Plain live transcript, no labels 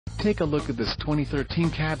Take a look at this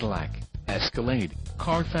 2013 Cadillac Escalade.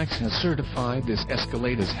 Carfax has certified this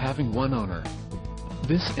Escalade as having one owner.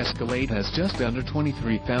 This Escalade has just under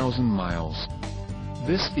 23,000 miles.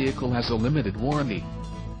 This vehicle has a limited warranty.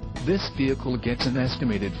 This vehicle gets an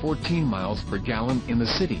estimated 14 miles per gallon in the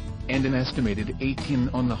city, and an estimated 18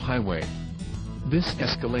 on the highway. This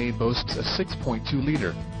Escalade boasts a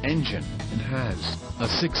 6.2-liter engine, and has a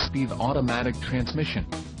 6-speed automatic transmission.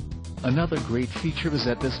 Another great feature is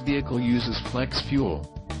that this vehicle uses flex fuel.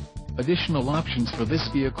 Additional options for this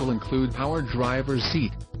vehicle include power driver's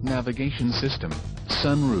seat, navigation system,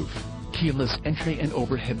 sunroof, keyless entry and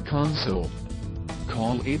overhead console.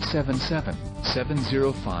 Call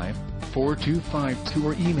 877-705-4252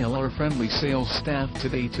 or email our friendly sales staff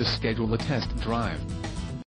today to schedule a test drive.